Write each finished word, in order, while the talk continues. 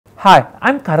Hi,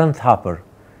 I'm Karan Thapar.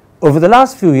 Over the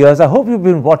last few years, I hope you've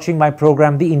been watching my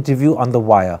program, The Interview on the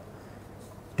Wire.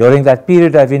 During that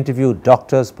period, I've interviewed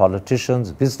doctors,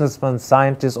 politicians, businessmen,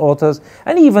 scientists, authors,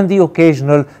 and even the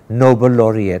occasional Nobel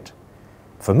laureate.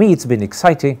 For me, it's been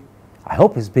exciting. I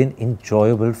hope it's been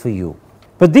enjoyable for you.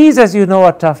 But these, as you know,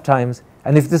 are tough times,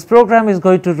 and if this program is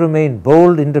going to remain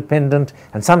bold, independent,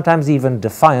 and sometimes even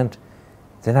defiant,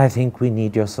 then I think we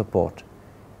need your support.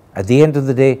 At the end of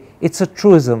the day, it's a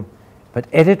truism, but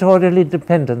editorial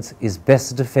independence is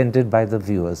best defended by the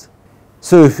viewers.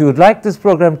 So if you would like this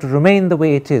program to remain the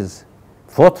way it is,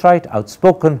 forthright,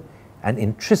 outspoken, and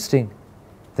interesting,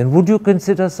 then would you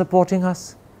consider supporting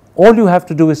us? All you have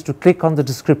to do is to click on the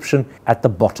description at the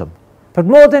bottom. But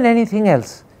more than anything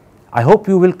else, I hope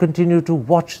you will continue to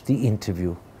watch the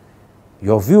interview.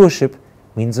 Your viewership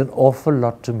means an awful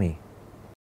lot to me.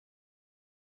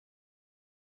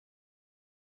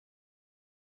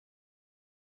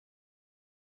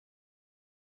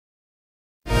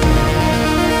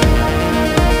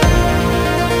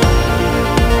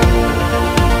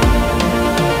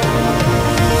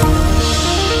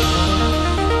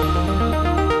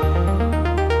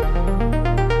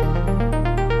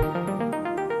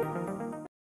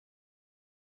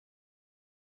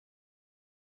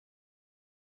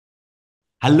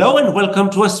 Hello and welcome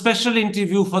to a special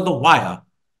interview for The Wire.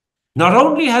 Not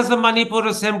only has the Manipur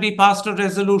Assembly passed a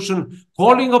resolution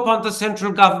calling upon the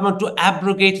central government to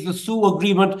abrogate the Sioux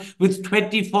agreement with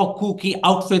 24 Kuki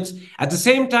outfits, at the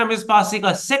same time is passing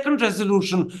a second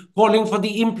resolution calling for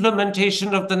the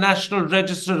implementation of the National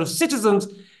Register of Citizens,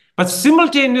 but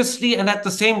simultaneously and at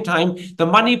the same time, the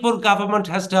Manipur government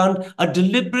has turned a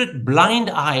deliberate blind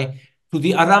eye to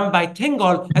the Arambai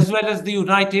Tenggol as well as the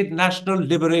United National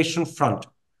Liberation Front.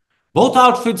 Both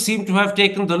outfits seem to have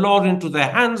taken the law into their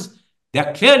hands.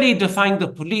 They're clearly defying the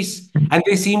police, and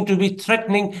they seem to be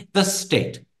threatening the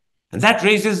state. And that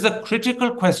raises the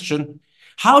critical question,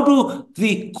 how do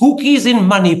the Kukis in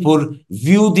Manipur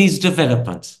view these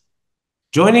developments?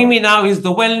 Joining me now is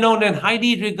the well-known and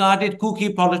highly regarded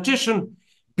Kuki politician,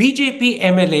 BJP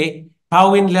MLA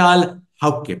Paolienlal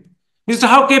Haokip. Mr.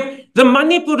 Haokip, the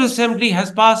Manipur Assembly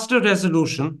has passed a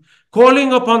resolution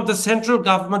calling upon the central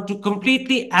government to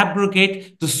completely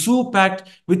abrogate the Sioux Pact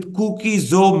with Kuki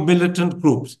Zo militant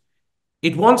groups.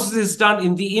 It wants this done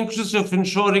in the interest of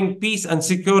ensuring peace and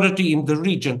security in the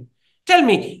region. Tell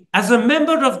me, as a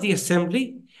member of the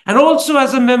Assembly and also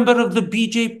as a member of the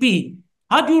BJP,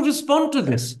 how do you respond to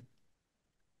this?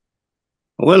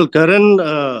 Well, Karan,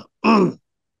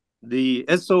 the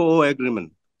SOO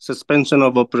agreement, suspension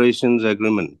of operations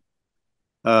agreement,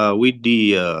 with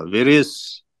the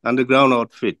various underground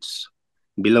outfits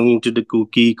belonging to the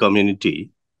Kuki community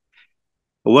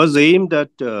was aimed at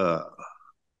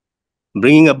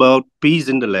bringing about peace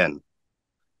in the land.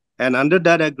 And under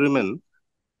that agreement,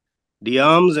 the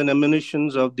arms and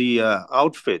ammunitions of the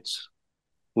outfits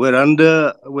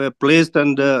were placed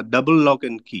under double lock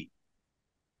and key.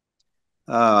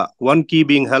 One key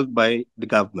being held by the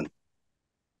government.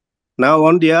 Now,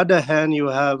 on the other hand, you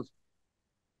have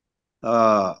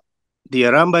the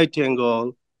Arambai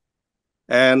Tenggol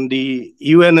and the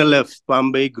UNLF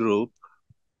Pambay group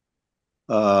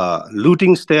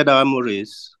looting state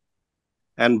armories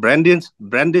and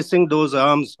brandishing those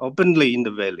arms openly in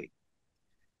the valley,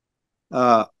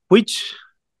 which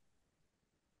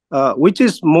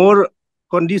is more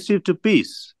conducive to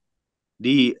peace.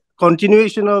 The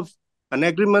continuation of an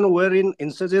agreement wherein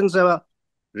insurgents are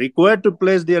required to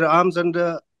place their arms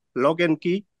under lock and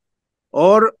key,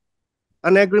 or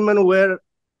an agreement where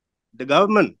the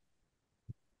government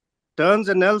turns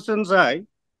a Nelson's eye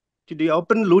to the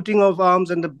open looting of arms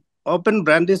and the open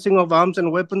brandishing of arms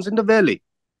and weapons in the valley.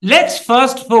 Let's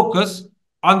first focus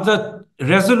on the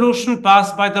resolution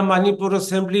passed by the Manipur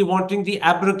Assembly wanting the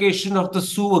abrogation of the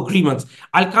Sioux agreements.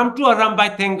 I'll come to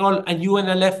Arambai Tenggol and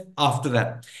UNLF after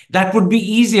that. That would be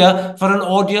easier for an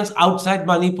audience outside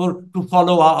Manipur to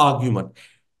follow our argument.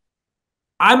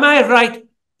 Am I right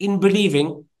in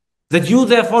believing that you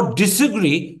therefore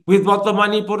disagree with what the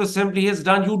Manipur Assembly has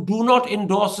done? You do not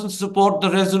endorse and support the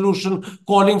resolution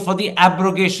calling for the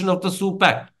abrogation of the Sioux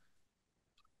Pact?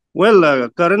 Well,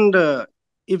 Karan,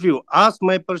 if you ask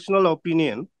my personal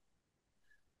opinion,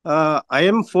 I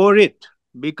am for it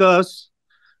because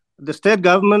the state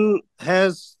government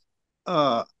has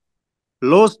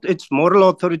lost its moral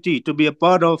authority to be a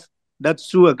part of that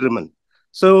Sioux agreement.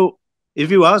 So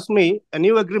if you ask me, a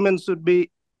new agreement should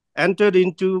be entered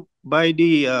into by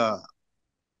the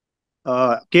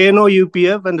KNO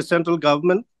UPF and the central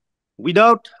government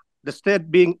without the state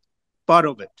being part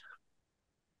of it.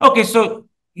 Okay, so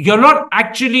you're not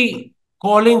actually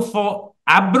calling for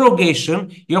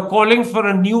abrogation. You're calling for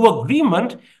a new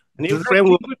agreement new directly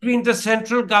framework. between the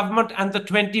central government and the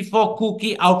 24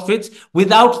 Kuki outfits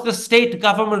without the state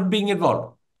government being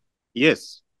involved.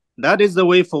 Yes, that is the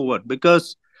way forward,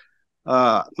 because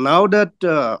now that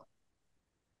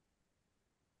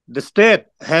the state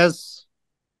has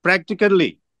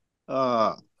practically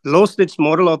lost its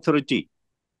moral authority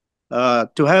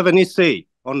to have any say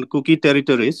on Kuki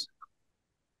territories,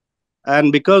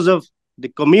 and because of the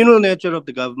communal nature of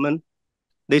the government,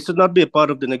 they should not be a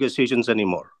part of the negotiations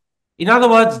anymore. In other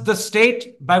words, the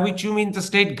state, by which you mean the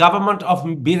state government of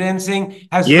Biren Singh,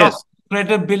 has Yes, lost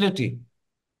credibility.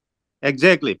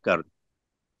 exactly, Karan.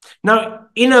 Now,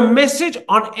 in a message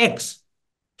on X,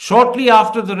 shortly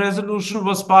after the resolution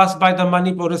was passed by the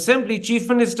Manipur Assembly, Chief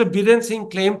Minister Biren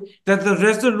Singh claimed that the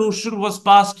resolution was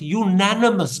passed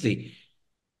unanimously.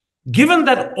 Given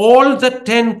that all the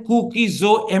 10 Kuki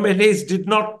Zo MLAs did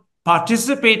not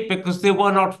participate because they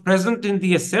were not present in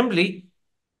the assembly,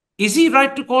 is he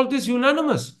right to call this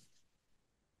unanimous?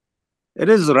 It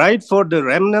is right for the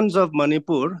remnants of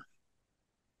Manipur,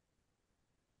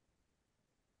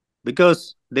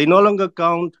 because they no longer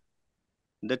count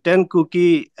the 10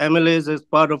 Kuki MLAs as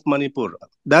part of Manipur.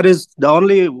 That is the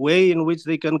only way in which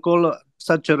they can call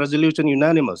such a resolution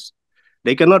unanimous.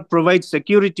 They cannot provide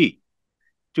security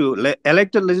to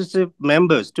elected legislative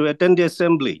members to attend the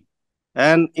assembly.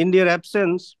 And in their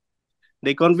absence,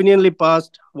 they conveniently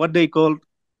passed what they called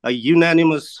a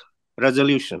unanimous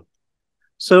resolution.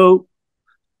 So,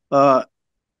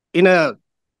 in a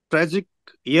tragic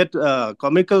yet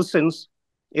comical sense,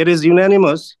 it is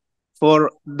unanimous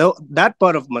for that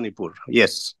part of Manipur,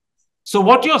 yes. So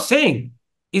what you're saying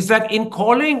is that in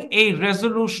calling a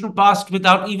resolution passed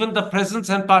without even the presence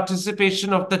and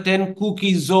participation of the 10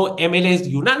 Kuki Zo MLAs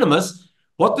unanimous,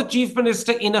 what the Chief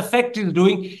Minister in effect is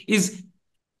doing is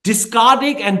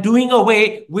discarding and doing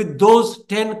away with those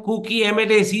 10 Kuki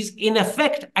MLAs. He's in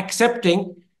effect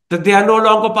accepting that they are no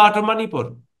longer part of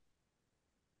Manipur.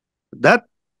 That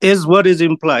is what is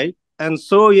implied. And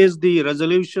so is the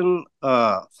resolution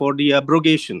for the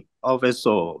abrogation of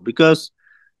SO, because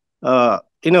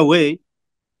in a way,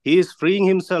 he is freeing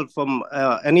himself from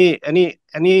any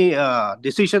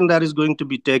decision that is going to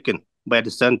be taken by the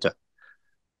center.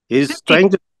 He is trying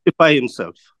to justify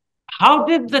himself. How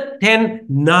did the 10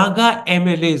 Naga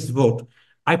MLAs vote?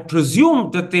 I presume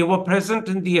that they were present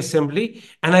in the assembly,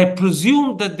 and I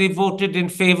presume that they voted in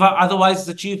favor. Otherwise,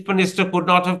 the chief minister could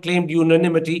not have claimed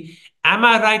unanimity. Am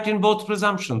I right in both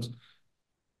presumptions?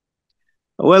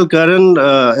 Well, Karan,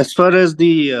 as far as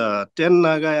the 10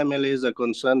 Naga MLAs are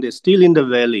concerned, they're still in the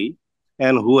valley,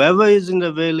 and whoever is in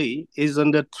the valley is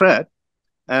under threat.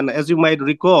 And as you might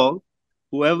recall,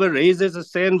 whoever raises a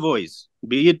sane voice,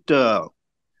 be it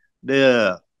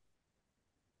the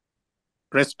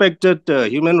respected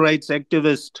human rights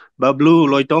activist Bablu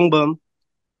Loitongbam,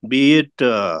 be it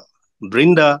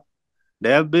Brinda,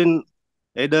 they have been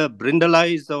either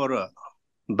brindalized or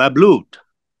bablued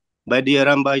by the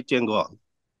Arambai Tenggol.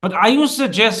 But are you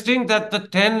suggesting that the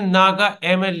 10 Naga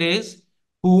MLAs,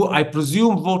 who I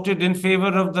presume voted in favor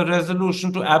of the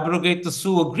resolution to abrogate the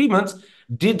Sioux agreements,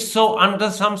 did so under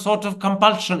some sort of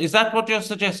compulsion? Is that what you're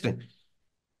suggesting?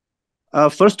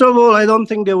 First of all, I don't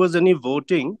think there was any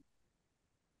voting.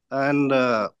 And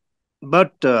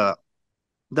but the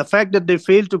fact that they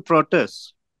failed to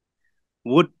protest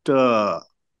would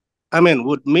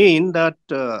mean that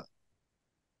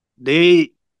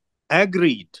they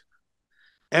agreed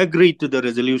to the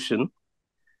resolution.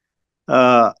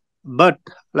 But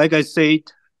like I said,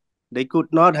 they could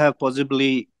not have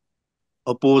possibly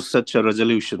opposed such a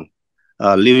resolution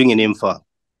living in Imphal.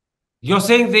 You're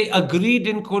saying they agreed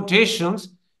in quotations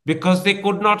because they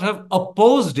could not have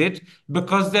opposed it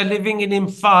because they're living in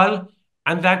Imphal,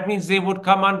 and that means they would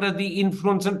come under the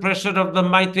influence and pressure of the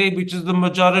Meitei, which is the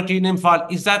majority in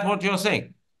Imphal. Is that what you're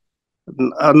saying?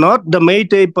 Not the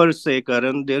Meitei per se,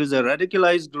 Karan. There is a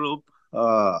radicalized group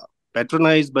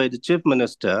patronized by the chief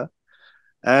minister,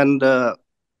 and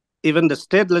even the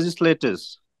state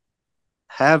legislators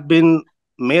have been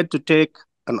made to take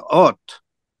an oath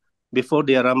before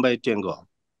the Arambai Tenggol.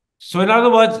 So in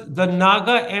other words, the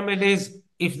Naga MLAs,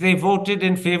 if they voted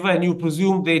in favor, and you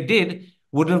presume they did,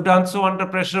 would have done so under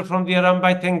pressure from the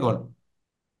Arambai Tenggol?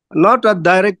 Not a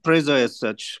direct pressure as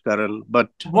such, Karan, but...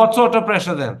 What sort of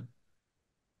pressure then?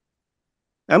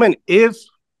 I mean, if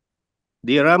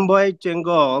the Arambai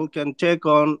Tenggol can take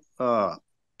on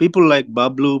people like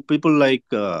Bablu, people like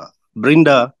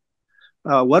Brinda,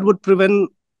 what would prevent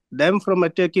them from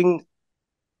attacking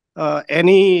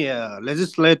any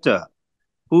legislator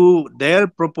who dare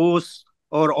propose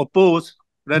or oppose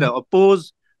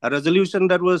a resolution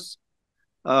that was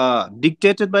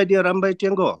dictated by the Arambai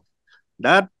Tenggol.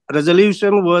 That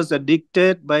resolution was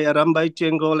dictated by Arambai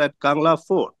Tenggol at Kangla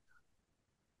Fort.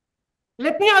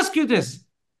 Let me ask you this.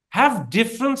 Have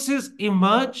differences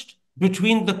emerged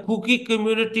between the Kuki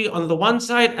community on the one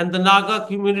side and the Naga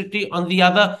community on the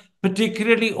other,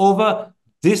 particularly over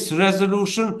this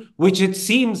resolution, which it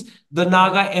seems the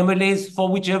Naga MLAs, for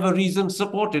whichever reason,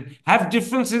 supported? Have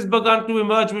differences begun to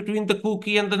emerge between the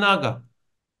Kuki and the Naga?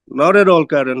 Not at all,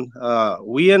 Karan.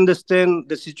 We understand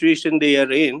the situation they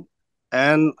are in.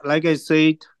 And like I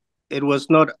said, it was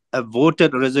not a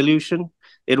voted resolution.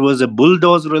 It was a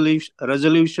bulldoze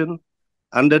resolution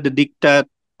under the diktat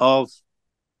of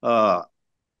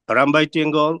Arambai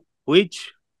Tenggol,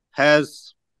 which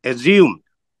has assumed,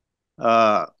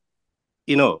 the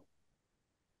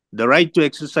right to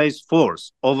exercise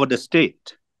force over the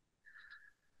state.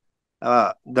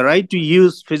 The right to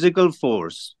use physical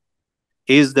force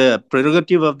is the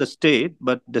prerogative of the state,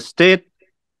 but the state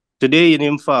today in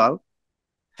Imphal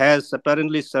has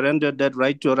apparently surrendered that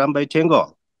right to Arambai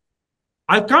Tenggol.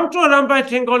 I'll come to Arambai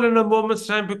Tenggol in a moment's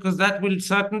time because that will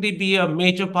certainly be a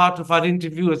major part of our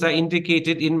interview, as I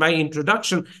indicated in my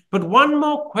introduction. But one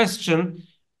more question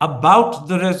about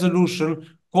the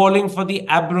resolution calling for the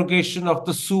abrogation of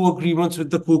the Sioux agreements with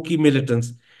the Kuki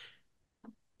militants.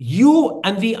 You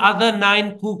and the other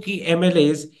 9 Kuki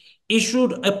MLAs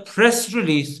issued a press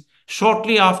release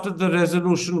shortly after the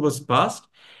resolution was passed.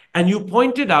 And you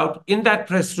pointed out in that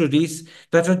press release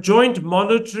that a joint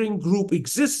monitoring group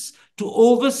exists to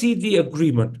oversee the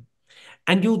agreement.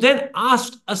 And you then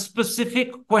asked a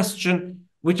specific question,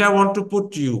 which I want to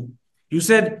put to you. You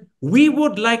said, we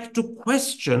would like to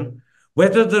question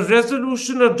whether the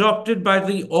resolution adopted by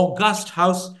the August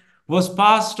House was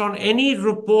passed on any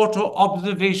report or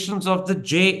observations of the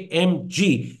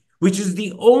JMG, which is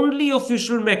the only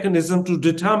official mechanism to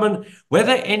determine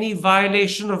whether any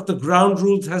violation of the ground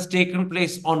rules has taken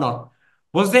place or not.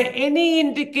 Was there any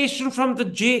indication from the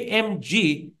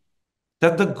JMG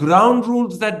that the ground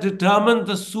rules that determined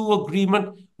the Sioux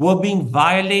agreement were being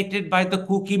violated by the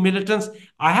Kuki militants?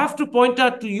 I have to point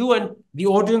out to you, and the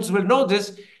audience will know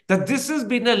this, that this has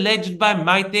been alleged by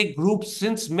Meitei groups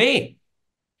since May.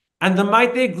 And the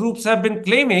Meitei groups have been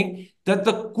claiming that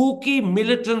the Kuki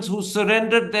militants who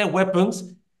surrendered their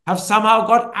weapons have somehow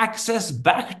got access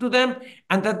back to them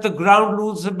and that the ground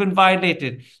rules have been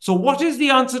violated. So what is the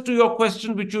answer to your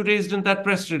question which you raised in that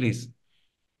press release?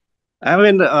 I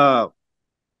mean,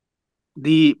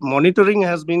 the monitoring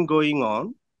has been going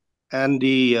on, and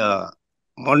the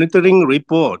monitoring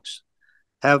reports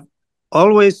have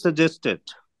always suggested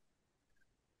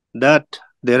that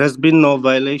there has been no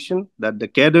violation, that the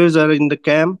cadres are in the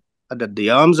camp, that the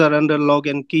arms are under lock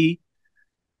and key.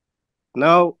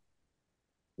 Now,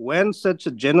 when such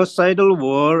a genocidal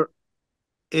war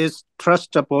is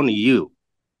thrust upon you,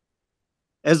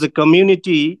 as a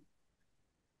community,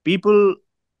 people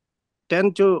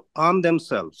tend to arm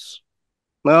themselves.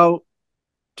 Now,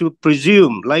 to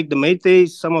presume, like the Meiteis,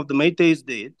 some of the Meiteis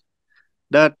did,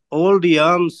 that all the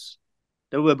arms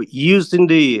that were used in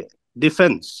the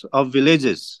defense of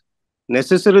villages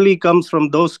necessarily comes from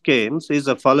those camps is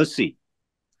a fallacy.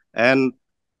 And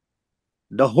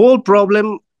the whole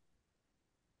problem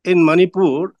in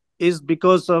Manipur is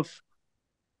because of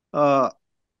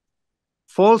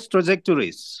false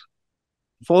trajectories,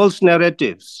 false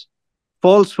narratives,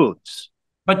 falsehoods.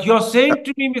 But you're saying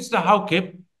to me, Mr.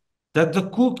 Haokip, that the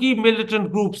Kuki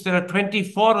militant groups, there are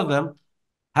 24 of them,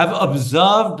 have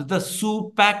observed the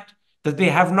Sioux Pact, that they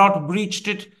have not breached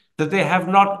it, that they have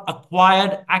not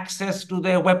acquired access to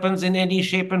their weapons in any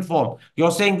shape and form.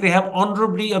 You're saying they have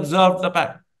honorably observed the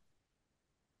pact.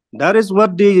 That is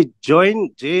what the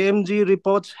joint JMG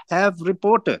reports have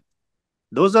reported.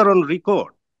 Those are on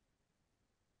record.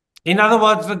 In other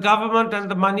words, the government and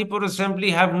the Manipur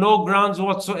Assembly have no grounds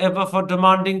whatsoever for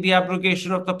demanding the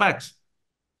abrogation of the pacts.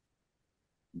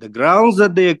 The grounds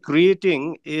that they are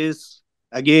creating is,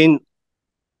 again,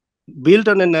 built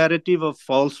on a narrative of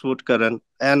falsehood, Karan.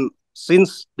 And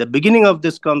since the beginning of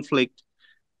this conflict,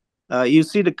 you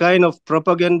see the kind of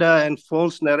propaganda and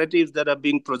false narratives that are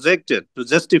being projected to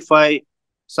justify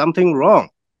something wrong.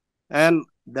 And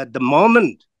that the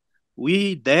moment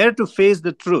we dare to face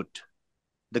the truth,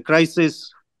 the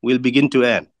crisis will begin to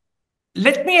end.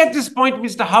 Let me at this point,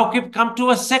 Mr. Haokip, come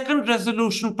to a second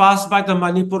resolution passed by the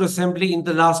Manipur Assembly in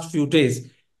the last few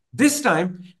days. This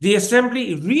time, the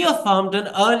Assembly reaffirmed an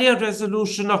earlier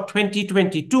resolution of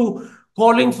 2022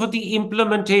 calling for the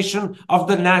implementation of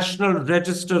the National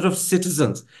Register of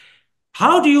Citizens.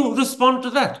 How do you respond to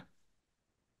that?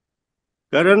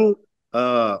 Karan,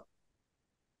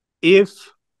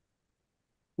 if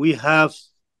we have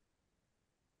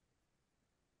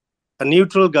a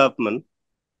neutral government,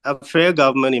 a fair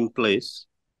government in place,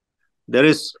 there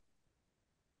is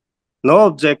no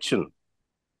objection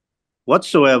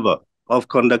whatsoever of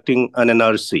conducting an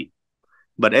NRC.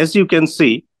 But as you can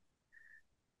see,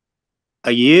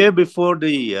 a year before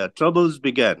the troubles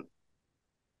began,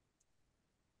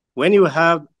 when you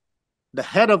have the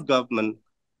head of government,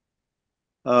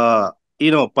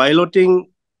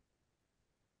 piloting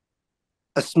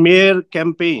a smear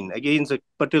campaign against a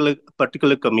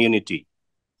particular community,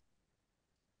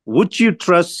 would you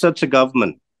trust such a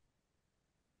government,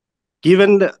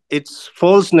 given its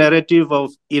false narrative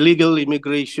of illegal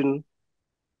immigration,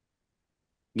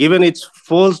 given its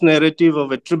false narrative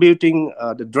of attributing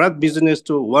the drug business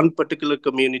to one particular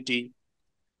community?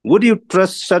 Would you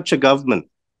trust such a government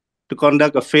to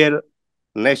conduct a fair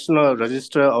national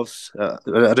register of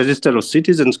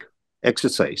citizens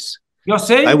exercise? You're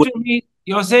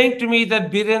saying to me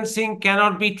that Biren Singh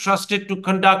cannot be trusted to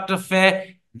conduct a fair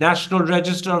national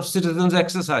register of citizens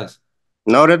exercise?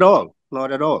 Not at all.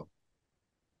 Not at all.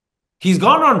 He's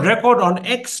gone on record on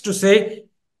X to say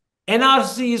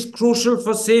NRC is crucial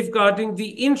for safeguarding the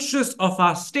interests of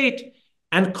our state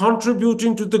and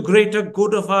contributing to the greater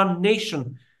good of our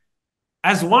nation.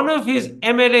 As one of his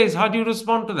MLAs, how do you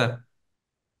respond to that?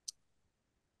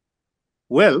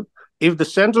 Well, if the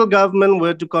central government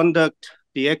were to conduct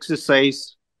the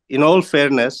exercise in all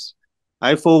fairness,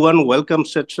 I, for one, welcome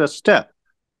such a step.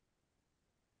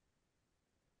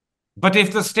 But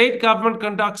if the state government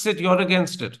conducts it, you're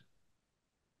against it.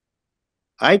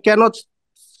 I cannot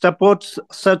support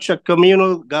such a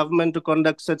communal government to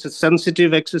conduct such a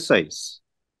sensitive exercise.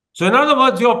 So in other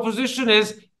words, your position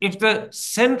is if the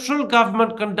central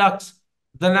government conducts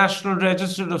the National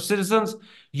Register of Citizens,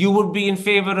 you would be in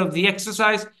favor of the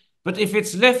exercise. But if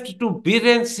it's left to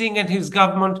Biren Singh and his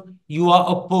government, you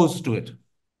are opposed to it.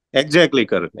 Exactly,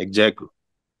 Karan. Exactly.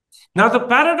 Now, the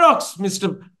paradox,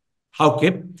 Mr.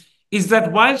 Haokip, is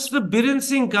that whilst the Biren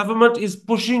Singh government is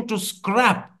pushing to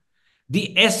scrap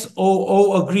the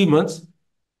SOO agreements,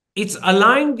 it's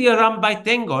aligned the Arambai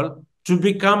Tenggol to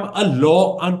become a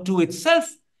law unto itself,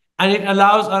 and it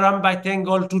allows Arambai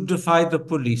Tenggol to defy the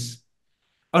police.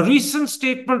 A recent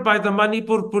statement by the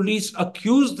Manipur police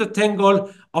accused the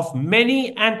Tenggol of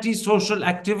many antisocial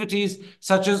activities,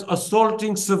 such as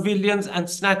assaulting civilians and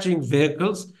snatching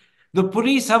vehicles. The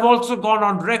police have also gone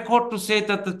on record to say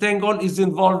that the Tenggol is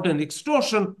involved in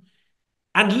extortion.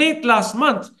 And late last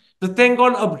month, the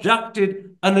Tenggol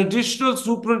abducted an additional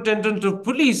superintendent of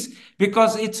police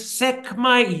because its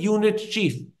Sekmai unit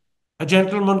chief, a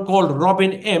gentleman called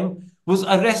Robin M., was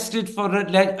arrested for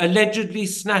allegedly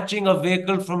snatching a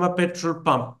vehicle from a petrol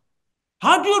pump.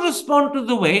 How do you respond to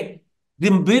the way the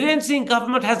Biren Singh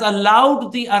government has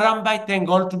allowed the Arambai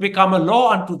Tenggol to become a law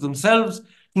unto themselves,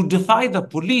 to defy the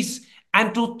police,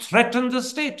 and to threaten the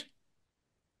state?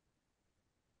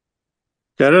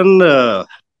 Karan,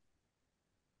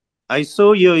 I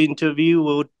saw your interview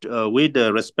with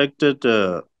a respected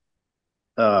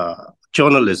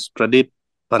journalist, Pradeep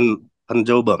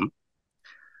Panjobam,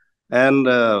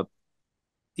 and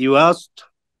you asked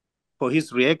for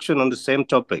his reaction on the same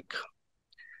topic.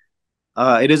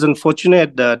 It is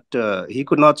unfortunate that he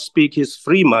could not speak his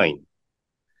free mind,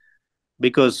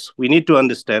 because we need to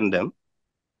understand them.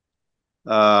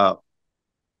 On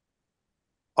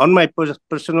my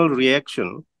personal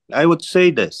reaction, I would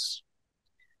say this.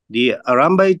 The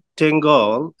Arambai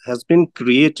Tenggol has been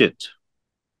created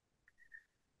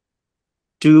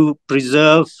to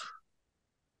preserve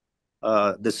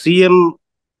the CM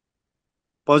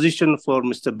position for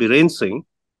Mr. Biren Singh.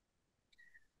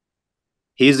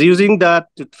 He is using that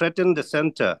to threaten the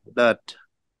center that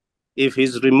if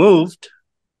he's removed,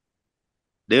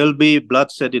 there will be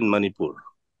bloodshed in Manipur.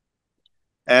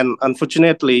 And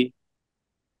unfortunately,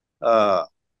 the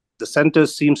center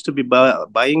seems to be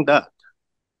buying that.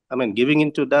 I mean, giving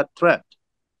into that threat.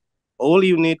 All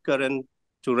you need, Karan,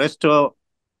 to restore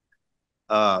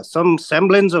some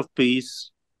semblance of peace,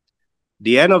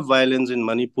 the end of violence in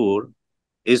Manipur,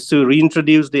 is to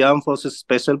reintroduce the Armed Forces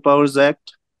Special Powers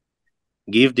Act,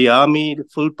 give the army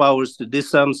full powers to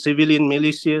disarm civilian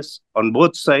militias on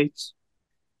both sides.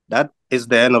 That is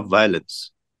the end of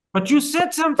violence. But you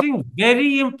said something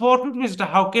very important, Mr.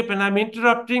 Haokip, and I'm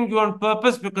interrupting you on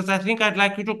purpose because I think I'd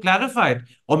like you to clarify it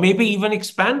or maybe even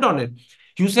expand on it.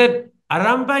 You said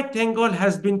Arambai Tenggol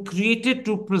has been created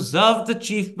to preserve the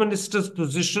chief minister's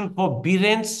position for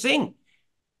Biren Singh.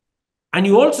 And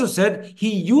you also said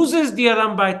he uses the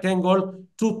Arambai Tenggol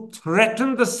to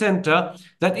threaten the center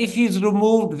that if he's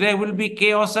removed, there will be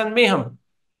chaos and mayhem.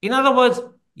 In other words,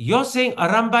 you're saying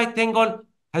Arambai Tenggol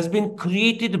has been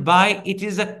created by, it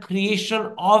is a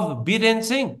creation of Biren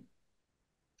Singh.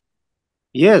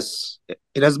 Yes,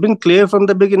 it has been clear from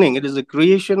the beginning. It is a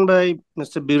creation by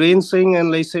Mr. Biren Singh and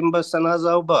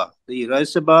Sanajaoba, the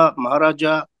Rajya Sabha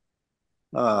Maharaja,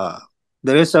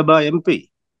 the Rajya Sabha MP.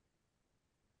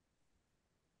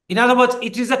 In other words,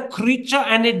 it is a creature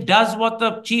and it does what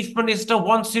the chief minister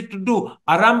wants it to do.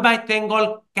 Arambai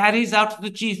Tenggol carries out the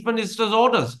chief minister's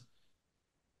orders.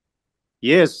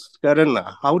 Yes, Karan,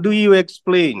 how do you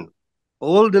explain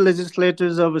all the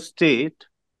legislators of a state,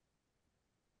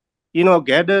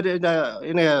 gathered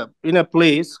in a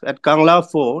place at Kangla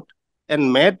Fort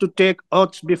and made to take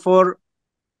oaths before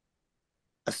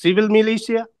a civil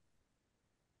militia?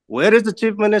 Where is the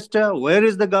chief minister? Where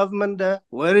is the government there?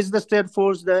 Where is the state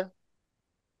force there?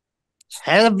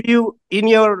 Have you, in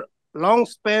your long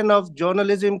span of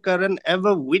journalism, Karan,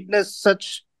 ever witnessed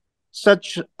such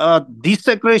a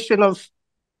desecration of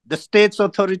the state's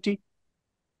authority?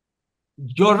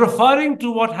 You're referring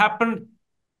to what happened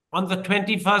on the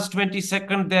 21st,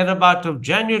 22nd, thereabout of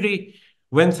January,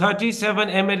 when 37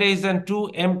 MLAs and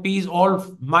 2 MPs, all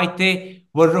Maite,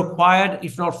 were required,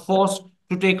 if not forced,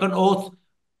 to take an oath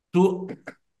to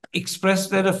express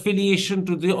their affiliation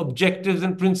to the objectives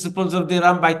and principles of the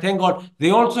Arambai Tenggol. They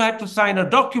also had to sign a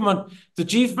document. The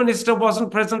chief minister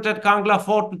wasn't present at Kangla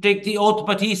Fort to take the oath,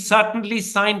 but he certainly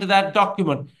signed that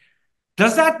document.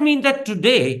 Does that mean that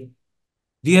today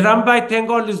the Arambai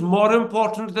Tenggol is more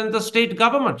important than the state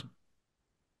government?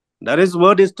 That is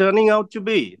what is turning out to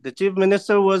be. The chief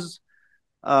minister was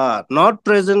not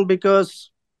present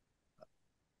because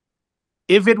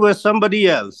if it were somebody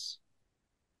else,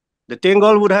 the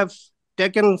Tenggol would have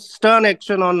taken stern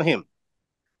action on him.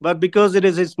 But because it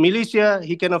is his militia,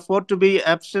 he can afford to be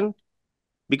absent.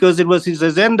 Because it was his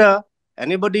agenda,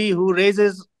 anybody who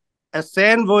raises a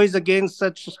sane voice against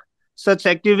such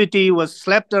activity was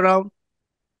slapped around.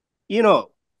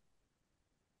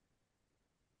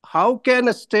 How can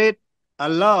a state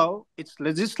allow its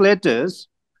legislators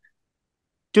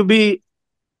to be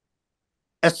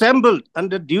assembled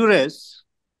under duress,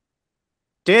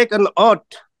 take an oath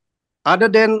other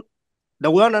than the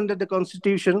one under the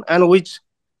Constitution and which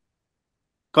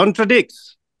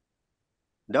contradicts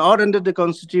the oath under the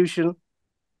Constitution,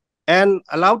 and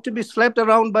allowed to be slapped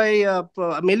around by a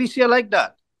militia like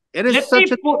that? It is such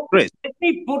a disgrace. Let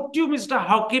me put you, Mr.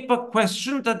 Haokip, a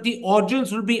question that the audience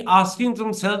will be asking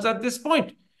themselves at this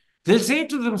point. They'll say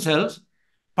to themselves,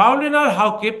 Paolienlal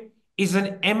Haokip is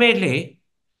an MLA,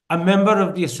 a member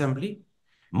of the assembly.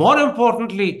 More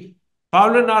importantly,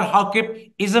 Paolienlal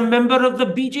Haokip is a member of the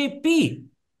BJP,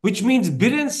 which means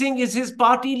Biren Singh is his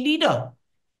party leader.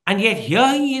 And yet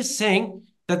here he is saying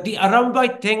that the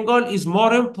Arambai Tenggol is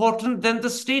more important than the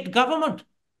state government.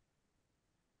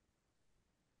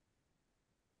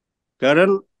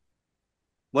 Karan,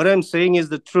 what I'm saying is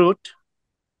the truth.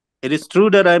 It is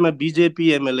true that I'm a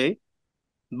BJP MLA,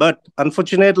 but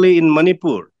unfortunately in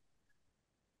Manipur,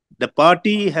 the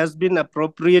party has been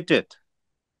appropriated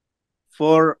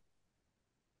for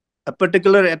a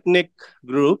particular ethnic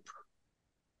group,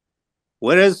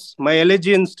 whereas my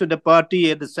allegiance to the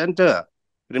party at the center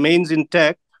remains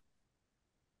intact.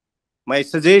 My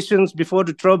suggestions before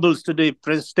the troubles to the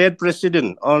state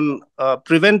president on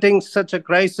preventing such a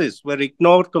crisis were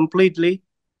ignored completely.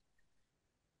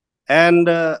 And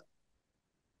the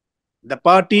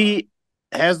party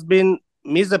has been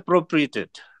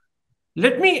misappropriated.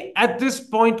 Let me, at this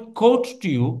point, quote to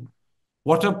you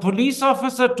what a police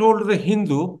officer told the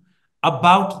Hindu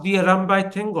about the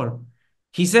Arambai Tenggol.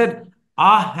 He said,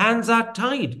 "Our hands are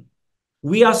tied.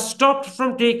 We are stopped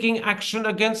from taking action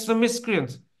against the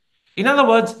miscreants." In other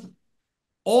words,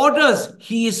 orders,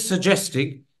 he is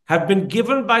suggesting, have been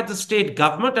given by the state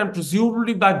government and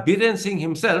presumably by Biren Singh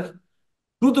himself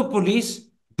to the police: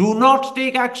 do not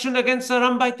take action against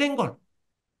Arambai Tenggol.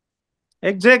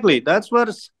 Exactly. That's what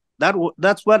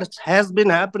has been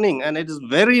happening, and it is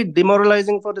very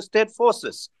demoralizing for the state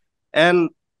forces. And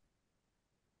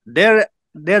there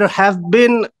have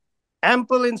been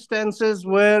ample instances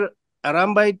where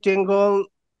Arambai Tenggol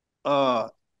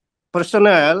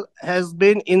personnel has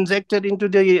been injected into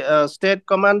the state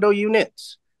commando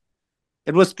units.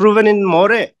 It was proven in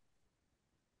More.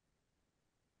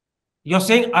 You're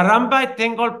saying Arambai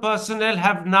Tenggol personnel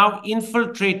have now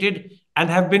infiltrated and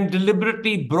have been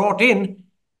deliberately brought in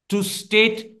to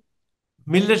state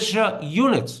militia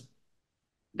units.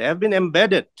 They have been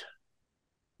embedded.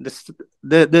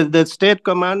 The state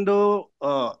commando,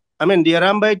 the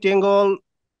Arambai Tenggol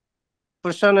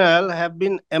personnel have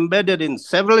been embedded in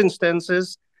several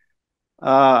instances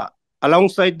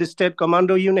alongside the state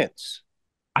commando units.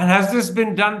 And has this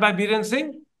been done by Biren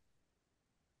Singh?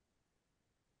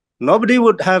 Nobody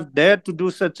would have dared to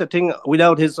do such a thing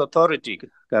without his authority,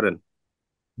 Karan.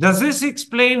 Does this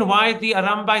explain why the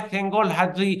Arambai Tenggol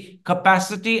had the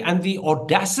capacity and the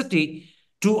audacity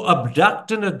to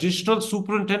abduct an additional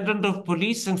superintendent of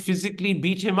police and physically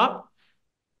beat him up?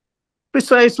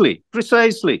 Precisely,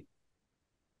 precisely.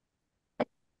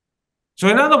 So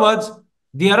in other words,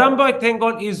 the Arambai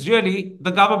Tenggol is really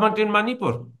the government in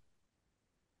Manipur.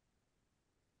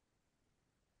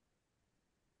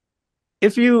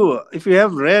 If you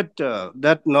have read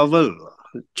that novel,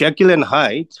 Jekyll and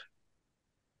Hyde,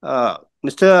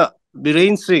 Mr.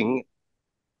 Biren Singh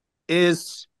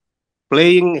is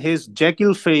playing his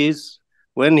Jekyll face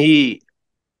when he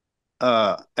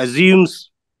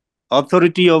assumes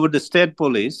authority over the state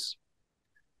police,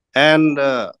 and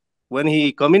when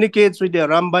he communicates with the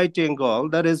Arambai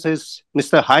Tenggol, that is his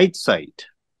Mr. Hyde side.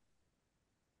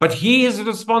 But he is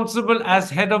responsible as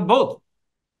head of both.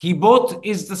 He both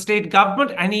is the state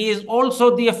government and he is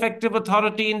also the effective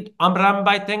authority in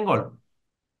Arambai Tenggol.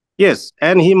 Yes,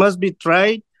 and he must be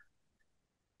tried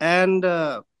and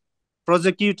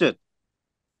prosecuted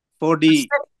for the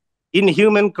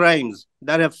inhuman crimes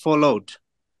that have followed,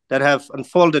 that have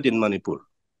unfolded in Manipur.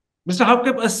 Mr.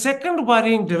 Haokip, a second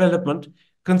worrying development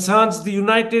concerns the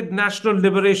United National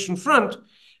Liberation Front,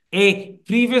 a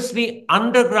previously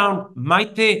underground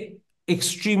Maite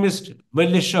extremist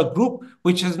militia group,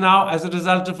 which has now, as a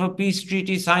result of a peace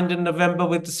treaty signed in November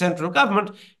with the central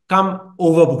government, come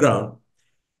overground.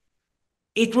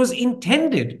 It was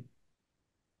intended,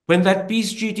 when that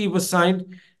peace treaty was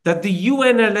signed, that the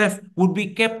UNLF would be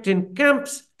kept in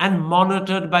camps and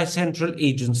monitored by central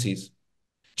agencies,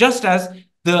 just as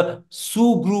the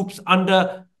Sioux groups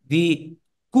under the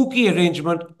Kuki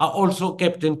arrangement are also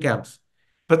kept in camps.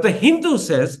 But the Hindu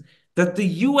says that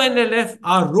the UNLF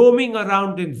are roaming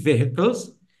around in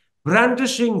vehicles,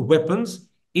 brandishing weapons,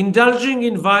 indulging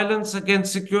in violence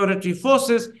against security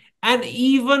forces, and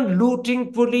even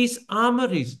looting police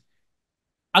armories.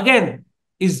 Again,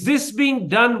 is this being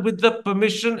done with the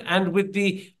permission and with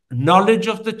the knowledge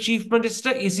of the chief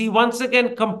minister? Is he once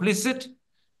again complicit?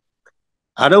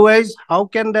 Otherwise, how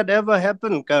can that ever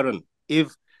happen, Karan?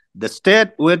 If the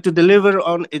state were to deliver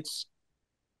on its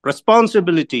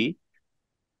responsibility,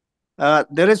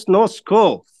 there is no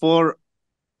scope for,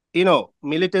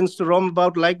 militants to roam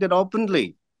about like that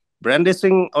openly,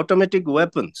 brandishing automatic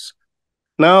weapons.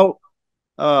 Now,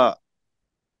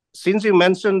 since you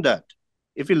mentioned that,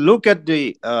 if you look at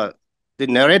the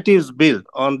narratives built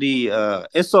on the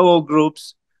SOO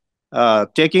groups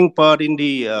taking part in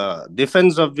the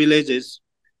defense of villages,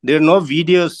 there are no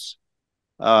videos.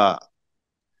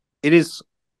 It is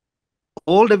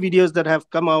all the videos that have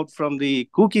come out from the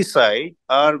Kuki side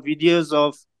are videos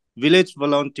of village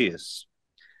volunteers.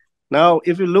 Now,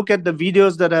 if you look at the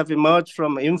videos that have emerged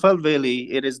from Imphal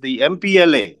Valley, it is the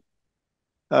MPLA,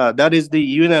 that is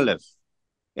the UNLF,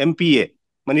 MPA,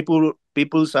 Manipur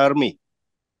People's Army.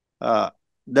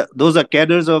 Those are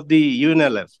cadres of the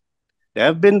UNLF. They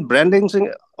have been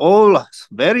brandishing all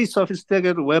very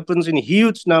sophisticated weapons in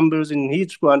huge numbers, in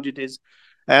huge quantities.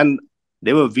 And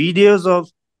there were videos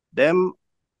of them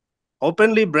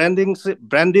openly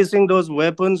brandishing those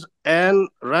weapons and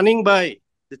running by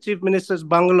the chief minister's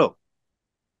bungalow,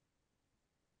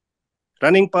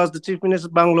 running past the chief minister's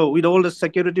bungalow with all the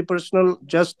security personnel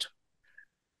just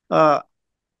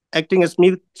acting as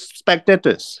mere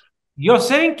spectators. You're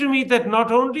saying to me that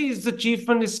not only is the chief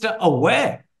minister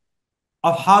aware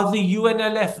of how the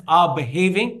UNLF are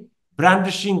behaving,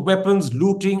 brandishing weapons,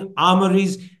 looting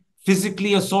armories,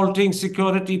 physically assaulting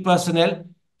security personnel,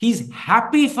 he's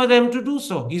happy for them to do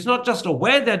so. He's not just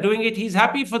aware they're doing it, he's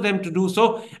happy for them to do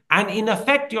so. And in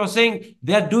effect, you're saying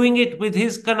they're doing it with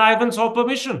his connivance or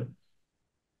permission.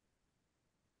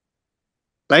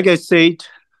 Like I said,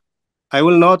 I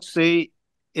will not say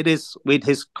it is with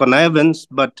his connivance,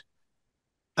 but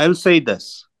I'll say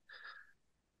this.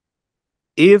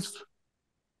 If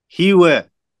he were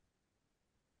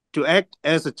to act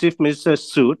as a chief minister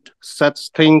should, such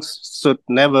things should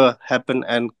never happen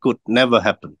and could never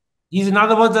happen. He's, in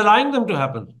other words, allowing them to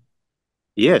happen.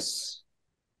 Yes.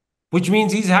 Which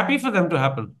means he's happy for them to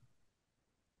happen.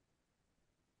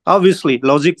 Obviously,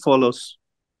 logic follows.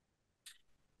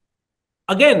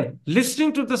 Again,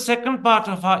 listening to the second part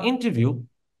of our interview,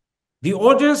 the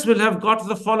audience will have got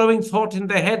the following thought in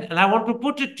their head, and I want to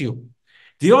put it to you.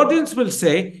 The audience will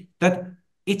say that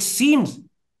it seems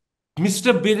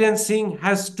Mr. Biren Singh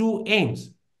has two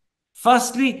aims.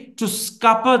 Firstly, to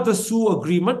scupper the Sioux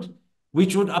agreement,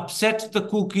 which would upset the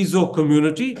Kuki-Zo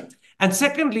community. And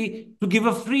secondly, to give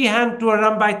a free hand to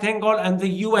Arambai Tenggol and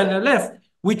the UNLF,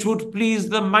 which would please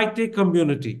the Maite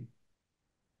community.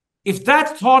 If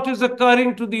that thought is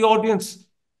occurring to the audience,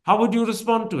 how would you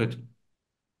respond to it?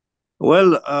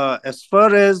 Well, as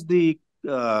far as the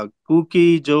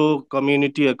Kuki Joe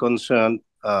community are concerned,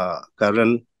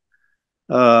 Karan,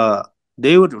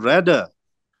 they would rather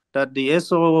that the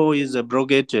SOO is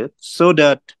abrogated so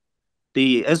that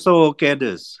the SOO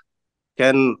cadres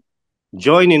can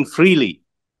join in freely,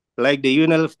 like the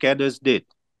UNLF cadres did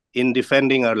in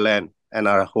defending our land and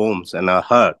our homes and our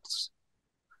hearts.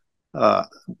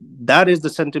 That is the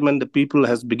sentiment the people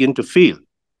has begun to feel.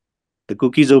 The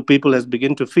Kukizo people has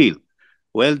begun to feel.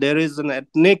 Well, there is an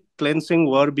ethnic cleansing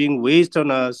war being waged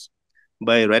on us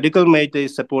by radical Meitei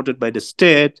supported by the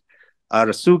state.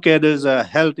 Our Sioux cadres are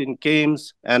held in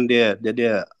camps and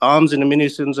their arms and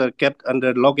ammunition are kept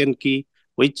under lock and key,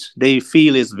 which they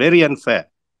feel is very unfair.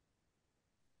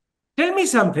 Tell me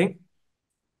something.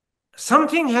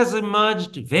 Something has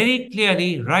emerged very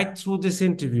clearly right through this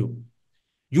interview.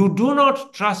 You do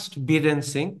not trust Biren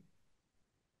Singh.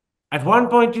 At one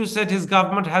point, you said his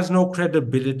government has no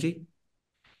credibility.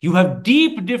 You have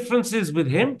deep differences with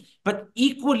him, but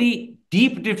equally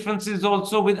deep differences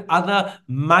also with other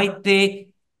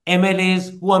Meitei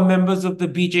MLAs who are members of the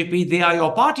BJP. They are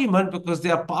your partymen because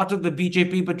they are part of the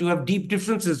BJP, but you have deep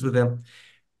differences with them.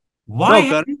 Why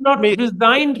have you not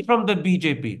resigned from the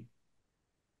BJP?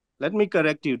 Let me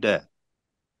correct you there.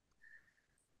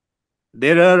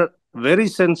 There are very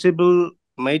sensible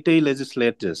Meitei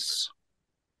legislators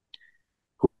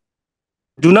who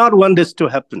do not want this to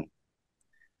happen.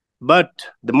 But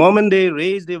the moment they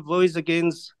raise their voice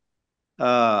against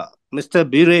Mr.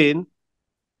 Biren,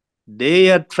 they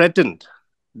are threatened.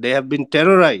 They have been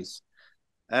terrorized.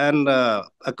 And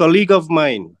a colleague of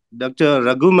mine, Dr.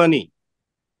 Raghumani,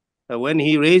 when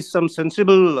he raised some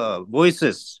sensible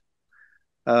voices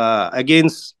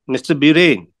against Mr.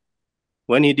 Biren,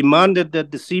 when he demanded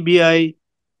that the CBI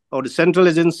or the central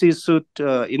agencies should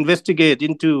investigate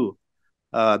into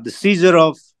the seizure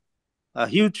of a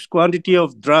huge quantity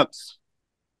of drugs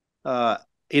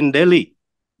in Delhi,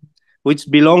 which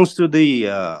belongs to the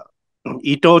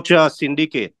Itocha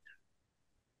syndicate.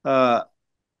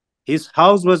 His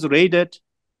house was raided,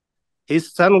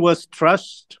 his son was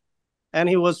trashed, and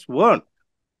he was warned.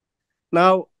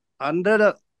 Now,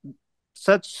 under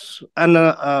such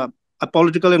a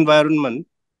political environment,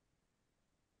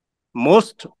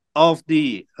 most of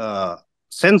the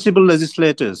sensible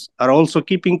legislators are also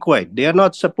keeping quiet. They are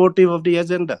not supportive of the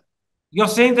agenda. You're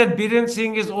saying that Biren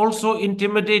Singh is also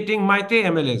intimidating Meitei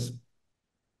MLAs?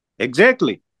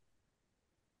 Exactly.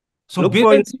 So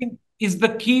Biren Singh is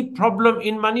the key problem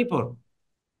in Manipur?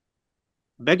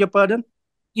 Beg your pardon?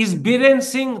 Is Biren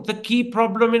Singh the key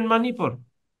problem in Manipur?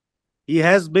 He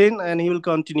has been and he will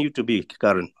continue to be,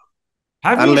 Karan.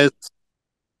 Have you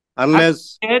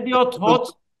shared your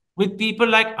thoughts with people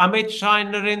like Amit Shah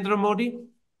and Narendra Modi?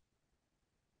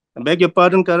 I beg your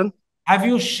pardon, Karan? Have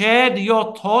you shared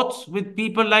your thoughts with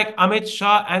people like Amit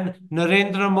Shah and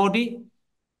Narendra Modi?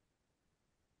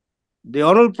 The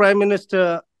Honorable Prime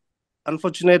Minister,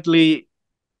 unfortunately,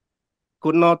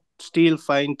 could not still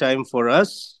find time for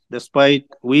us, despite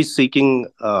we seeking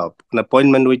an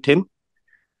appointment with him.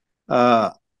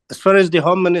 As far as the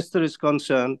Home Minister is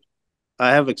concerned,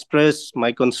 I have expressed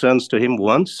my concerns to him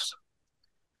once.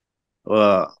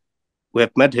 We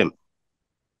have met him.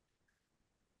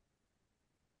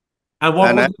 And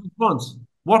what was the response?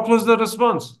 What was the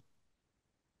response?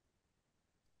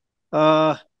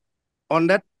 On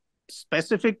that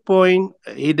specific point,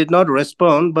 he did not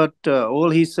respond, but all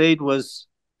he said was,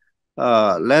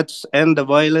 let's end the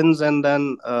violence and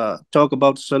then talk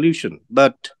about solution.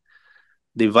 But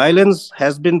the violence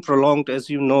has been prolonged, as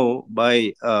you know,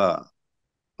 by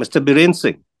Mr. Biren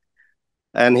Singh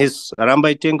and his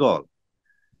Arambai Tenggol.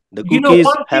 The Kukis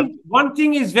one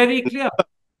thing is very clear.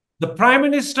 The Prime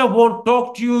Minister won't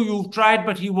talk to you. You've tried,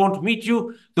 but he won't meet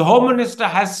you. The Home Minister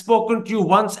has spoken to you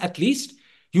once at least.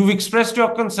 You've expressed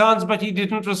your concerns, but he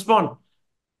didn't respond.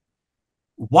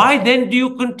 Why then do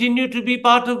you continue to be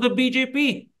part of the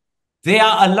BJP? They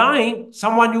are allowing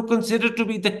someone you consider to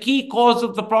be the key cause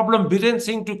of the problem, Biren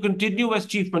Singh, to continue as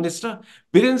Chief Minister.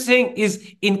 Biren Singh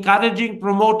is encouraging,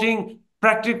 promoting,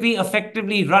 practically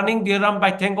effectively running the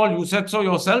Arambai Tenggol. You said so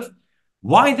yourself.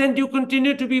 Why then do you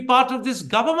continue to be part of this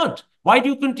government? Why do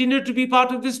you continue to be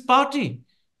part of this party?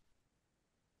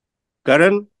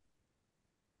 Karan,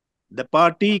 the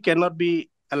party cannot be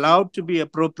allowed to be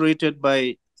appropriated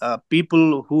by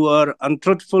people who are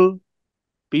untruthful,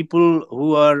 people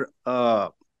who are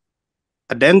a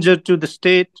danger to the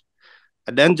state,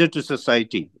 a danger to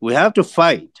society. We have to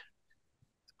fight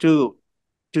to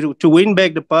win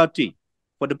back the party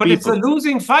for the people. But it's a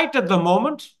losing fight at the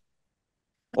moment.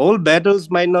 All battles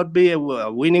might not be a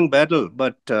winning battle,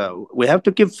 but we have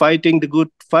to keep fighting the good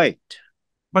fight.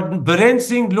 But Biren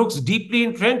Singh looks deeply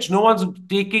entrenched. No one's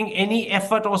taking any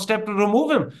effort or step to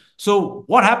remove him. So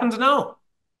what happens now?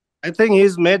 I think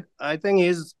he's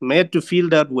made to feel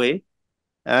that way,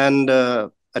 and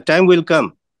a time will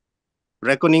come,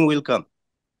 reckoning will come.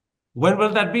 When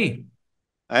will that be?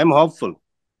 I'm hopeful.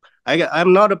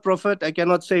 I'm not a prophet. I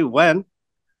cannot say when,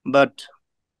 but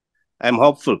I'm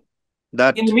hopeful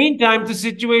that. In the meantime, the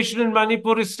situation in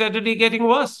Manipur is steadily getting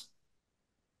worse.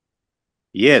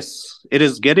 Yes, it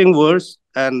is getting worse,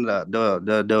 and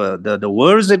the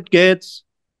worse it gets,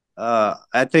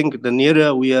 I think the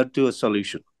nearer we are to a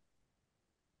solution.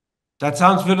 That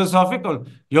sounds philosophical.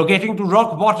 You're getting to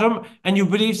rock bottom, and you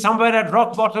believe somewhere at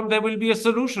rock bottom there will be a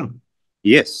solution.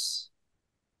 Yes.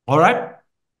 All right,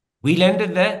 we'll end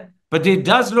it there. But it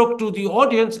does look to the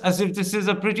audience as if this is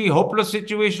a pretty hopeless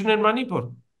situation in Manipur.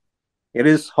 It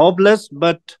is hopeless,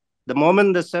 but the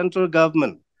moment the central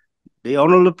government, the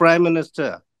Honorable Prime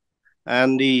Minister,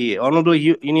 and the Honorable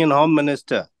Union Home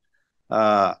Minister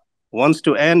wants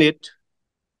to end it,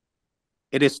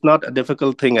 it is not a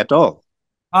difficult thing at all.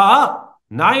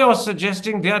 Now you're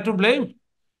suggesting they are to blame.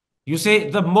 You say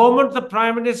the moment the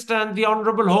Prime Minister and the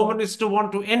Honorable Home Minister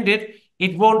want to end it,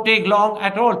 it won't take long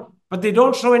at all. But they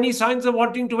don't show any signs of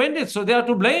wanting to end it, so they are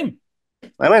to blame.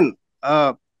 I mean,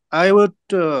 I would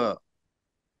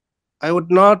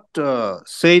not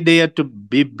say they are to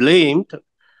be blamed,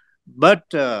 but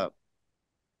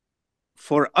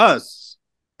for us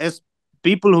as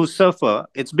people who suffer,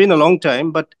 it's been a long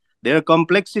time, but there are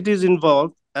complexities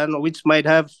involved, and which might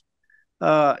have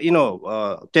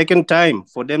taken time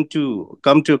for them to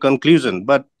come to a conclusion.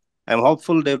 But I'm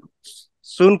hopeful they'll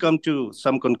soon come to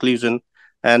some conclusion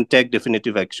and take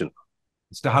definitive action.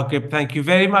 Mr. Haokip, thank you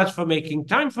very much for making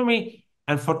time for me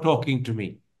and for talking to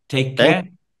me. Take care.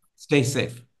 Stay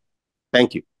safe.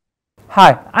 Thank you.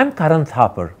 Hi, I'm Karan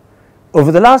Thapar.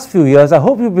 Over the last few years, I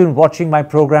hope you've been watching my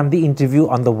program, The Interview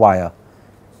on the Wire.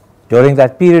 During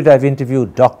that period, I've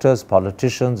interviewed doctors,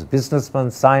 politicians,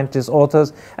 businessmen, scientists,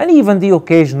 authors, and even the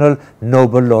occasional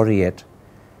Nobel laureate.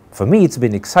 For me, it's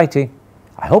been exciting.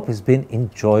 I hope it's been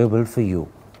enjoyable for you.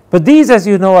 But these, as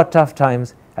you know, are tough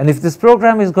times, and if this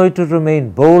program is going to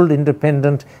remain bold,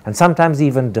 independent, and sometimes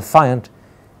even defiant,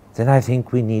 then I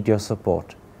think we need your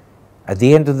support. At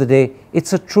the end of the day,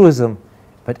 it's a truism,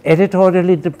 but editorial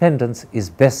independence is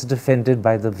best defended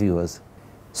by the viewers.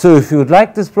 So if you would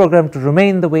like this program to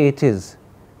remain the way it is,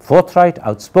 forthright,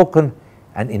 outspoken,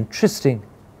 and interesting,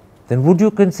 then would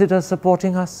you consider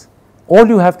supporting us? All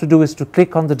you have to do is to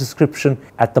click on the description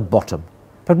at the bottom.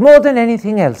 But more than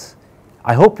anything else,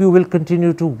 I hope you will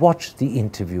continue to watch The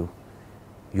Interview.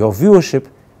 Your viewership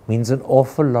means an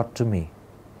awful lot to me.